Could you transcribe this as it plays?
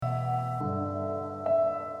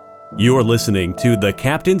You're listening to the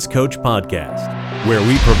Captain's Coach Podcast, where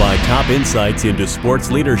we provide top insights into sports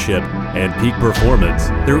leadership and peak performance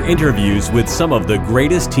through interviews with some of the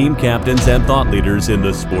greatest team captains and thought leaders in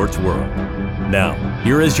the sports world. Now,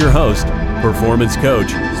 here is your host, performance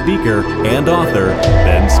coach, speaker, and author,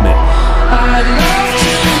 Ben Smith.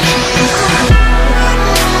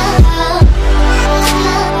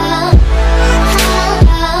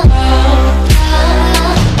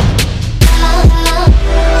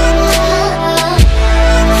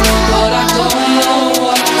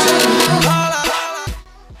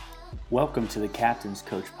 Welcome to the Captain's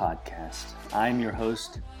Coach Podcast. I'm your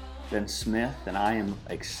host, Ben Smith, and I am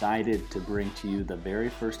excited to bring to you the very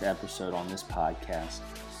first episode on this podcast,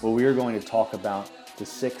 where we are going to talk about the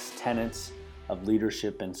 6 tenets of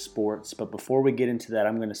leadership in sports. But before we get into that,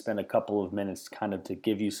 I'm going to spend a couple of minutes kind of to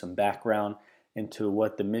give you some background into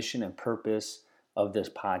what the mission and purpose of this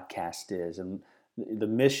podcast is. And the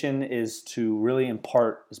mission is to really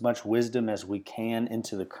impart as much wisdom as we can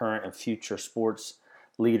into the current and future sports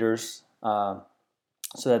leaders, so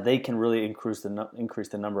that they can really increase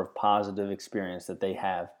the number of positive experience that they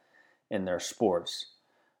have in their sports.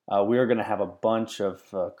 We are going to have a bunch of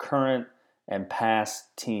current and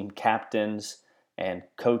past team captains and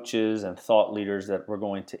coaches and thought leaders that we're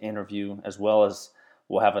going to interview, as well as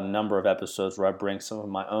we'll have a number of episodes where I bring some of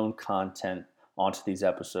my own content onto these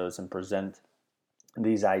episodes and present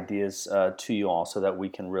these ideas to you all, so that we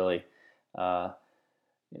can really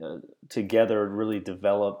together really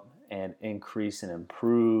develop and increase and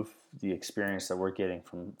improve the experience that we're getting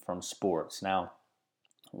from sports. Now,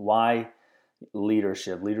 why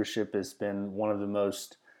leadership? Leadership has been one of the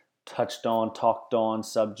most touched on, talked on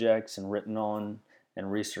subjects and written on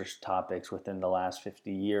and researched topics within the last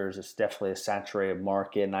 50 years. It's definitely a saturated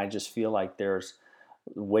market, and I just feel like there's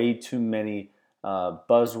way too many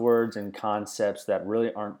buzzwords and concepts that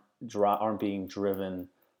really aren't being driven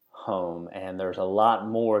home. And there's a lot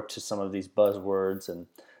more to some of these buzzwords and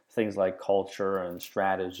things like culture and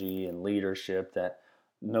strategy and leadership that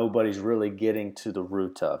nobody's really getting to the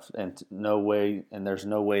root of. And there's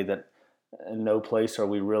no way that in no place are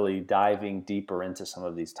we really diving deeper into some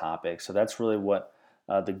of these topics. So that's really what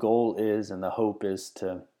the goal is, and the hope is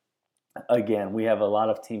to, again, we have a lot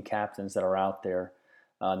of team captains that are out there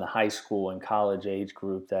in the high school and college age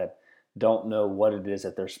group that don't know what it is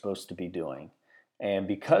that they're supposed to be doing. And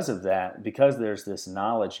because of that, because there's this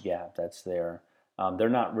knowledge gap that's there, they're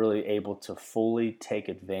not really able to fully take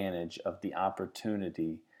advantage of the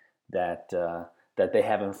opportunity that they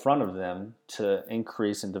have in front of them to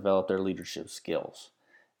increase and develop their leadership skills.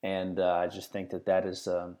 And I just think that is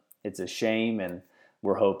it's a shame, and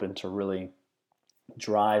we're hoping to really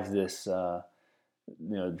drive this,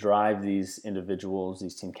 drive these individuals,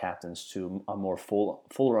 these team captains, to a more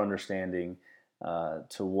fuller understanding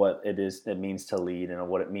to what it means to lead and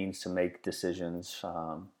what it means to make decisions,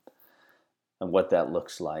 and what that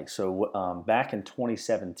looks like. So back in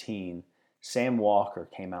 2017, Sam Walker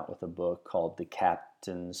came out with a book called The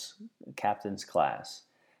Captain's Class.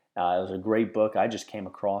 It was a great book. I just came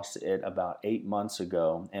across it about 8 months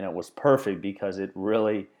ago, and it was perfect because it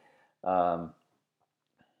really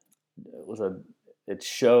it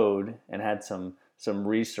showed and had some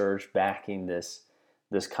research backing this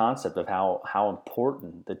concept of how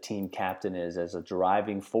important the team captain is as a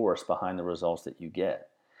driving force behind the results that you get.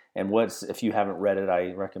 And if you haven't read it,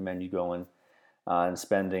 I recommend you going and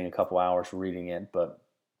spending a couple hours reading it. But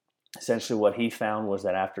essentially what he found was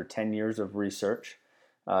that after 10 years of research,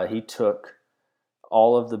 he took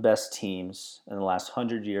all of the best teams in the last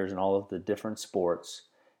 100 years in all of the different sports,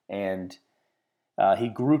 and he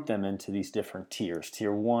grouped them into these different tiers: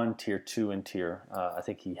 tier 1, tier 2, and I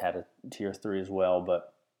think he had a tier 3 as well.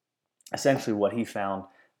 But essentially what he found,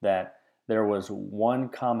 that there was one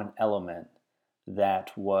common element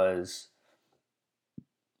that was,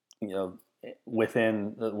 which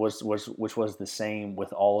was the same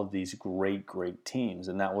with all of these great teams.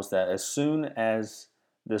 And that was that as soon as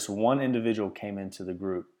this one individual came into the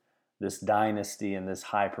group, this dynasty and this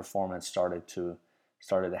high performance started to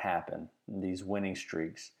happen, these winning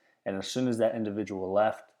streaks. And as soon as that individual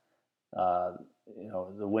left, the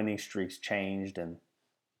winning streaks changed, and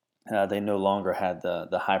they no longer had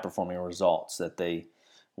the high performing results that they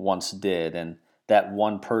once did. And that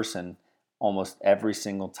one person almost every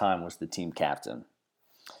single time was the team captain.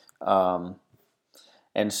 And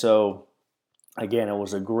so, again, it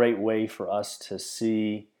was a great way for us to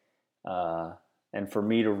see and for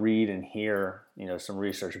me to read and hear, some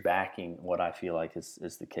research backing what I feel like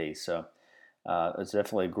is the case. So it's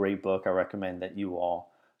definitely a great book. I recommend that you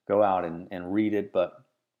all go out and read it. But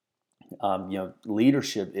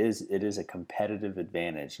Leadership is a competitive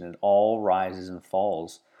advantage, and it all rises and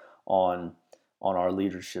falls on our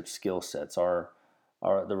leadership skill sets, the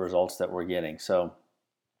results that we're getting. So,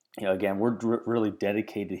 again, we're really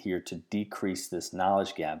dedicated here to decrease this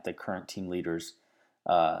knowledge gap that current team leaders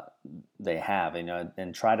they have,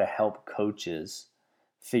 and try to help coaches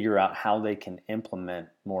figure out how they can implement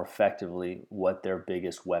more effectively what their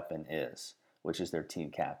biggest weapon is, which is their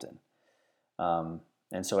team captain.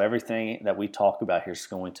 And so everything that we talk about here is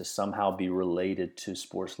going to somehow be related to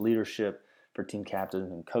sports leadership for team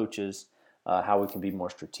captains and coaches, how we can be more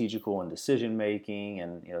strategical in decision making,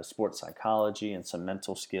 and sports psychology and some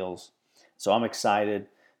mental skills. So I'm excited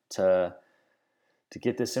to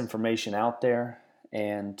get this information out there,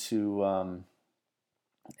 and to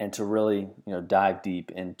really dive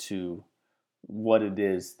deep into what it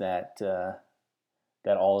is that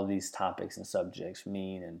all of these topics and subjects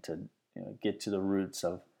mean, and to get to the roots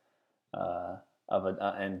of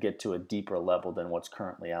and get to a deeper level than what's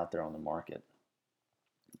currently out there on the market.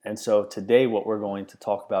 And so today, what we're going to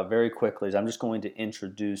talk about very quickly is I'm just going to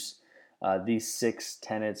introduce these 6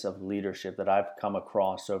 tenets of leadership that I've come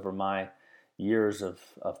across over my years of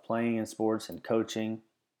playing in sports and coaching.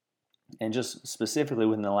 And just specifically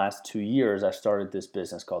within the last 2 years, I started this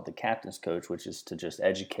business called The Captain's Coach, which is to just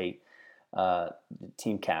educate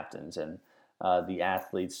team captains and the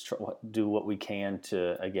athletes, do what we can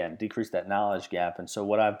to, again, decrease that knowledge gap. And so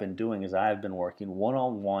what I've been doing is I've been working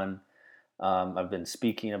one-on-one. I've been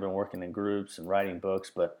speaking, I've been working in groups and writing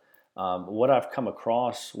books. But what I've come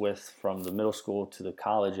across with from the middle school to the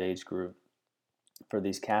college age group for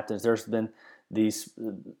these captains, there's been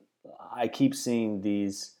I keep seeing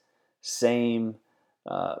these same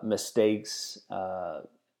mistakes,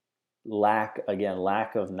 lack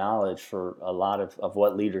of knowledge for a lot of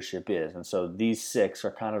what leadership is. And so these 6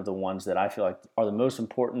 are kind of the ones that I feel like are the most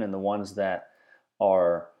important, and the ones that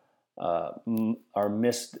are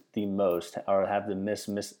missed the most, or have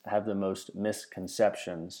the most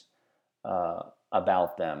misconceptions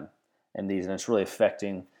about them. And it's really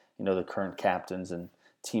affecting the current captains and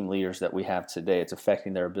team leaders that we have today. It's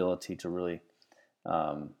affecting their ability to really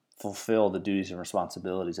fulfill the duties and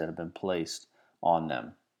responsibilities that have been placed on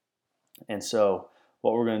them. And so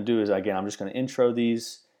what we're going to do is, again, I'm just going to intro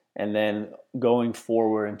these, and then going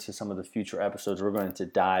forward into some of the future episodes, we're going to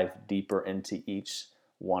dive deeper into each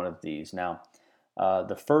one of these. Now,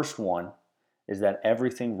 the first one is that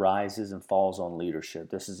everything rises and falls on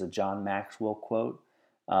leadership. This is a John Maxwell quote,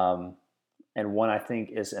 and one I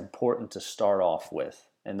think is important to start off with.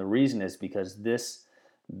 And the reason is because this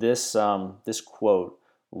quote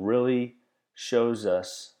really shows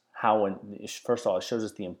us first of all, it shows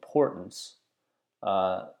us the importance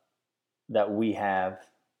that we have,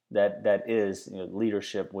 that is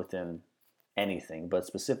leadership within anything, but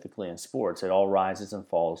specifically in sports. It all rises and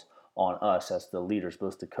falls on us as the leaders,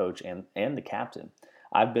 both the coach and the captain.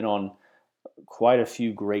 I've been on quite a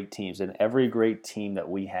few great teams, and every great team that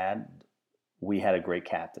we had a great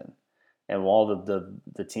captain. And all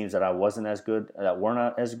the teams that I wasn't as good, that were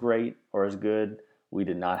not as great or as good, we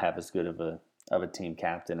did not have as good of a team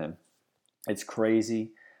captain. And it's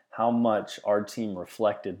crazy how much our team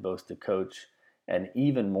reflected both the coach and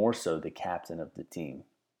even more so the captain of the team.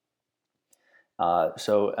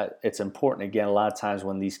 So it's important. Again, a lot of times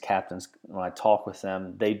when these captains, when I talk with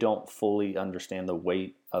them, they don't fully understand the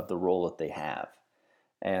weight of the role that they have.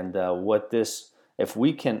 And if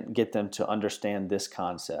we can get them to understand this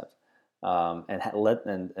concept,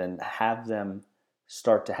 and have them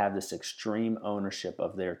start to have this extreme ownership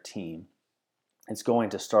of their team, it's going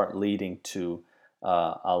to start leading to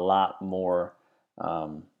a lot more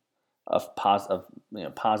of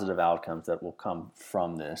positive outcomes that will come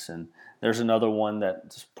from this. And there's another one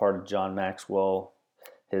that's part of John Maxwell,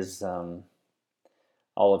 his all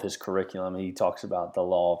of his curriculum. He talks about the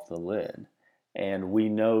law of the lid, and we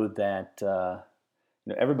know that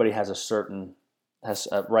everybody has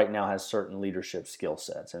right now has certain leadership skill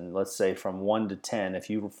sets. And let's say from 1 to 10, if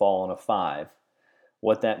you fall on a 5,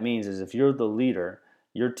 what that means is if you're the leader,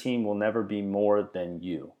 your team will never be more than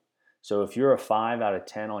you. So if you're a 5 out of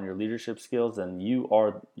 10 on your leadership skills, then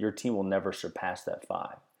your team will never surpass that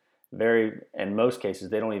 5. In most cases,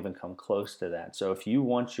 they don't even come close to that. So if you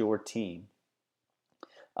want your team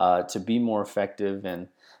to be more effective and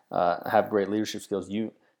have great leadership skills,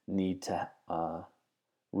 you need to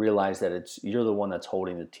realize that you're the one that's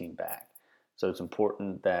holding the team back. So it's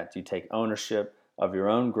important that you take ownership of your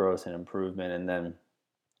own growth and improvement, and then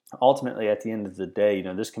ultimately at the end of the day,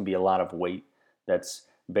 this can be a lot of weight that's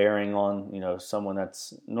bearing on someone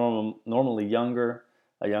that's normally younger,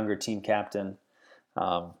 a younger team captain.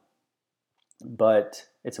 But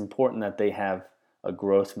it's important that they have a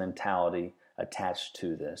growth mentality attached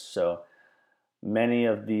to this. So many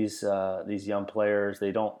of these young players,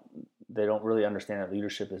 they don't really understand that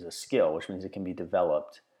leadership is a skill, which means it can be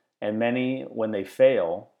developed. And many, when they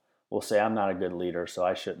fail, will say, I'm not a good leader, so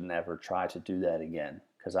I shouldn't ever try to do that again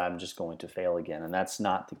because I'm just going to fail again. And that's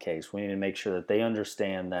not the case. We need to make sure that they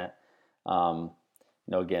understand that,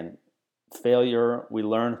 again, failure, we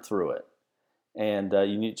learn through it. And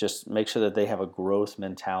you need to just make sure that they have a growth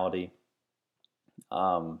mentality,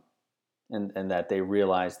 and that they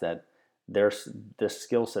realize that this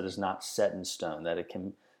skill set is not set in stone, that it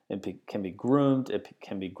can be groomed, it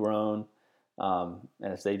can be grown, and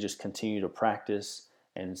if they just continue to practice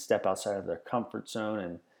and step outside of their comfort zone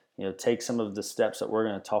and take some of the steps that we're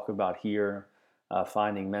going to talk about here,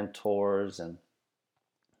 finding mentors, and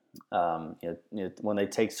when they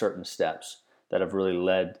take certain steps that have really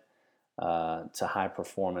led to high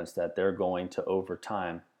performance, that they're going to over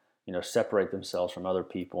time separate themselves from other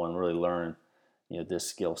people and really learn this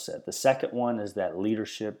skill set. The second one is that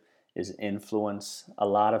leadership is influence. A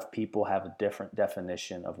lot of people have a different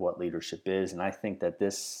definition of what leadership is, and I think that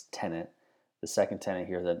this tenet, the second tenet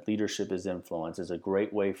here, that leadership is influence, is a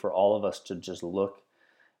great way for all of us to just look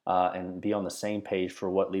and be on the same page for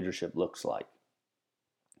what leadership looks like.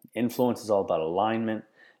 Influence is all about alignment.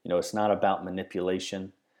 It's not about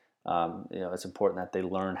manipulation. It's important that they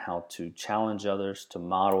learn how to challenge others, to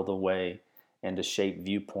model the way, and to shape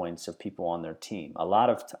viewpoints of people on their team.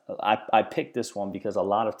 I picked this one because a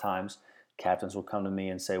lot of times captains will come to me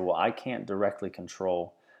and say, well, I can't directly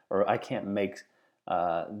control, or I can't make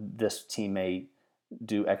this teammate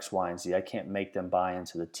do X, Y, and Z. I can't make them buy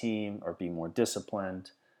into the team or be more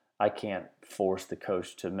disciplined. I can't force the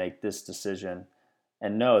coach to make this decision.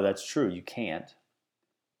 And no, that's true, you can't.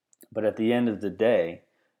 But at the end of the day,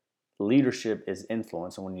 leadership is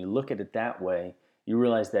influence. And when you look at it that way, you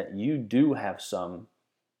realize that you do have some,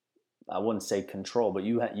 I wouldn't say control, but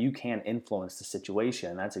you can influence the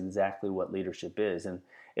situation. And that's exactly what leadership is. And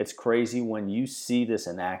it's crazy when you see this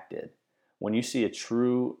enacted, when you see a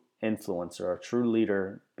true influencer, a true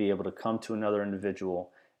leader be able to come to another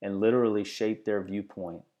individual and literally shape their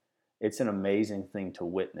viewpoint. It's an amazing thing to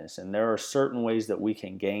witness. And there are certain ways that we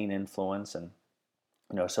can gain influence. And,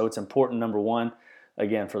 so it's important, number one,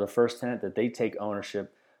 again, for the first tenet, that they take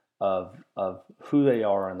ownership of who they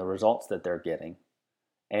are and the results that they're getting,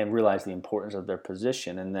 and realize the importance of their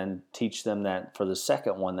position, and then teach them that for the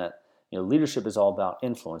second one, that leadership is all about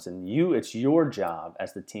influence, and it's your job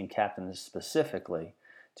as the team captain specifically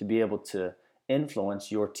to be able to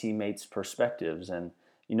influence your teammates' perspectives. And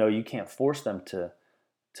you can't force them to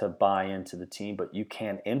buy into the team, but you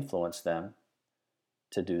can influence them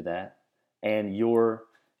to do that. And your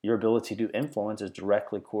ability to influence is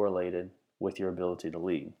directly correlated with your ability to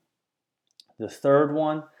lead. The third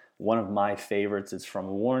one of my favorites, is from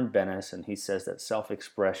Warren Bennis, and he says that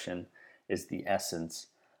self-expression is the essence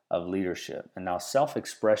of leadership. And now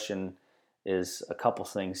self-expression is a couple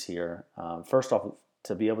things here. First off,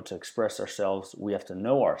 to be able to express ourselves, we have to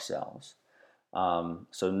know ourselves. We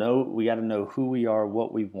got to know who we are,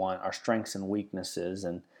 what we want, our strengths and weaknesses,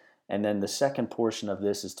 and then the second portion of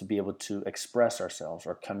this is to be able to express ourselves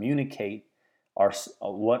or communicate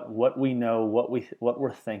what we know, what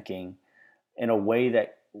we're thinking, in a way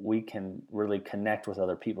that we can really connect with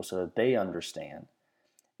other people so that they understand.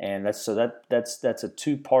 And that's a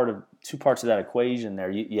two parts of that equation there.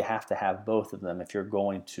 You have to have both of them if you're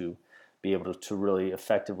going to be able to really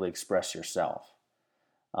effectively express yourself.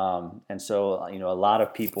 And so, a lot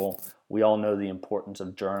of people, we all know the importance of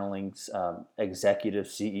journaling.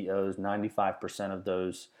 Executives, CEOs, 95% of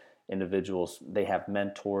those individuals, they have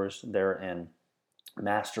mentors. They're in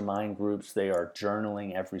mastermind groups. They are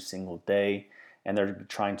journaling every single day, and they're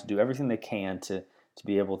trying to do everything they can to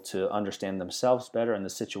be able to understand themselves better and the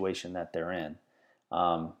situation that they're in.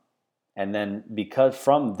 And then because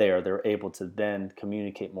from there, they're able to then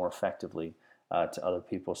communicate more effectively to other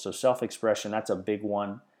people. So self-expression, that's a big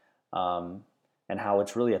one, and how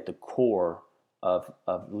it's really at the core of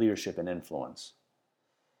leadership and influence.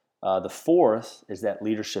 The fourth is that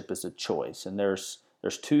leadership is a choice, and there's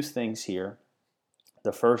two things here.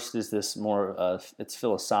 The first is this more, it's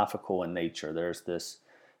philosophical in nature. There's this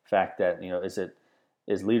fact that,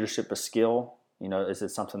 is leadership a skill? Is it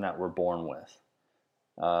something that we're born with?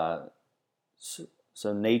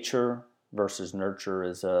 So nature versus nurture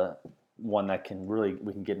is one that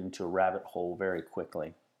we can get into a rabbit hole very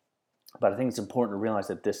quickly. But I think it's important to realize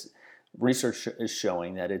that this research is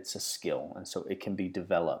showing that it's a skill, and so it can be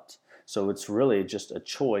developed. So it's really just a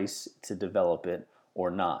choice to develop it or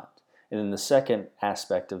not. And then the second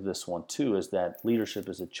aspect of this one too is that leadership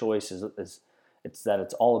is a choice, It's that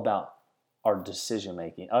it's all about our decision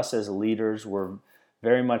making. Us as leaders, we're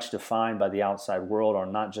very much defined by the outside world, or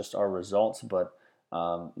not just our results, but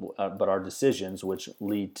our decisions, which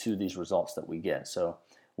lead to these results that we get. So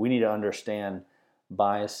we need to understand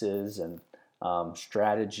biases and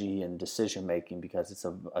strategy and decision making, because it's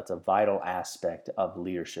a vital aspect of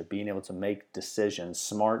leadership. Being able to make decisions,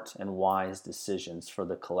 smart and wise decisions for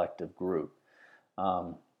the collective group.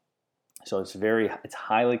 So it's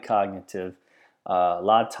highly cognitive. A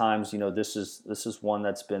lot of times, this is one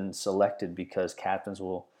that's been selected because captains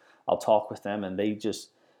I'll talk with them, and they just,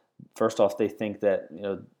 first off, they think that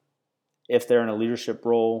if they're in a leadership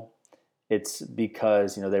role, it's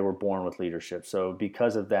because they were born with leadership. So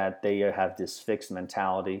because of that, they have this fixed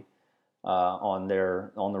mentality on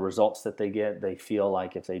the results that they get. They feel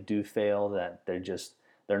like if they do fail, that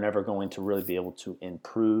they're never going to really be able to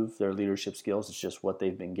improve their leadership skills. It's just what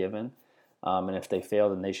they've been given. And if they fail,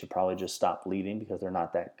 then they should probably just stop leading because they're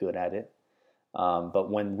not that good at it. But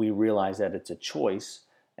when we realize that it's a choice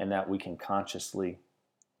and that we can consciously,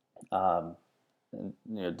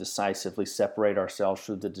 decisively separate ourselves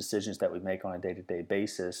through the decisions that we make on a day-to-day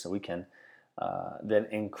basis, so we can then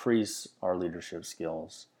increase our leadership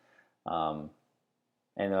skills. And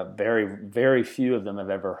very, very few of them have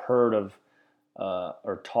ever heard of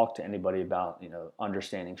or talked to anybody about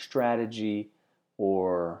understanding strategy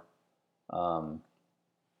or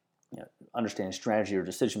understanding strategy or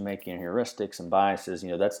decision making and heuristics and biases.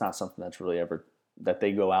 That's not something that's really ever that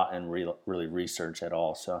they go out and really research at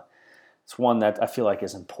all. So it's one that I feel like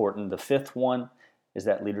is important. The fifth one is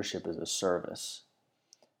that leadership is a service.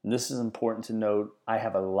 And this is important to note. I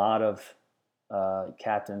have a lot of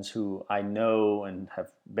captains who I know and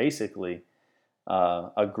have basically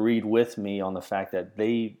agreed with me on the fact that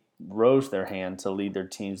they rose their hand to lead their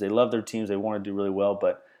teams. They love their teams. They want to do really well,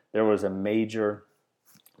 but there was a major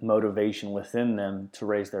motivation within them to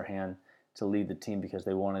raise their hand to lead the team because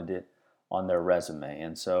they wanted it on their resume.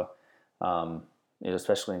 And so,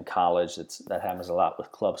 especially in college, that happens a lot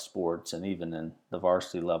with club sports and even in the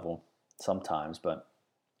varsity level sometimes. But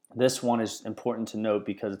this one is important to note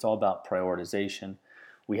because it's all about prioritization.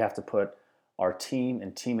 We have to put our team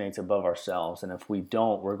and teammates above ourselves. And if we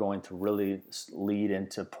don't, we're going to really lead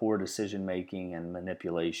into poor decision making and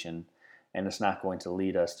manipulation. And it's not going to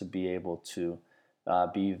lead us to be able to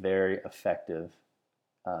be very effective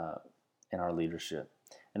in our leadership.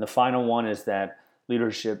 And the final one is that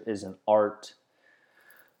leadership is an art.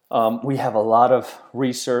 We have a lot of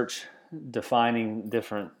research having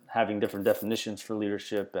different definitions for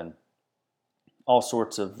leadership and all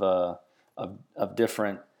sorts of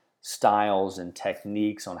different styles and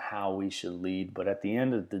techniques on how we should lead. But at the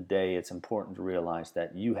end of the day, it's important to realize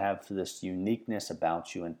that you have this uniqueness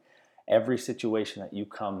about you, and every situation that you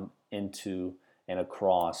come into and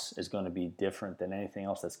across is going to be different than anything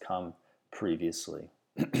else that's come previously.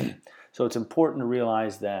 So it's important to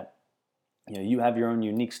realize that you have your own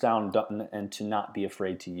unique style and to not be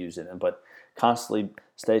afraid to use it, but constantly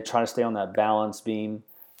try to stay on that balance beam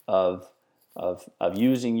of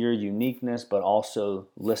using your uniqueness, but also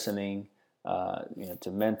listening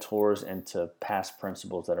to mentors and to past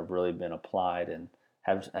principles that have really been applied and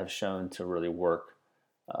have shown to really work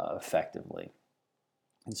effectively.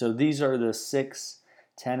 And so these are the 6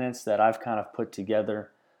 tenets that I've kind of put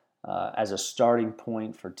together as a starting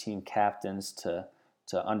point for team captains to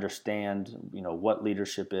understand, what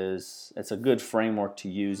leadership is. It's a good framework to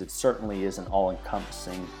use. It certainly isn't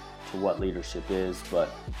all-encompassing to what leadership is, but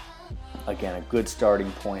again, a good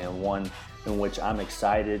starting point and one in which I'm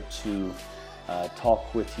excited to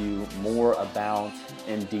talk with you more about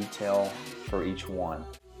in detail for each one.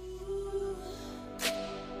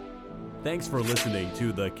 Thanks for listening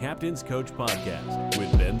to the Captain's Coach Podcast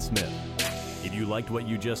with Ben Smith. If you liked what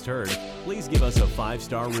you just heard, please give us a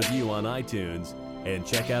 5-star review on iTunes and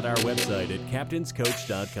check out our website at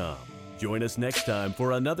captainscoach.com. Join us next time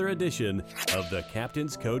for another edition of the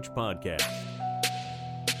Captain's Coach Podcast.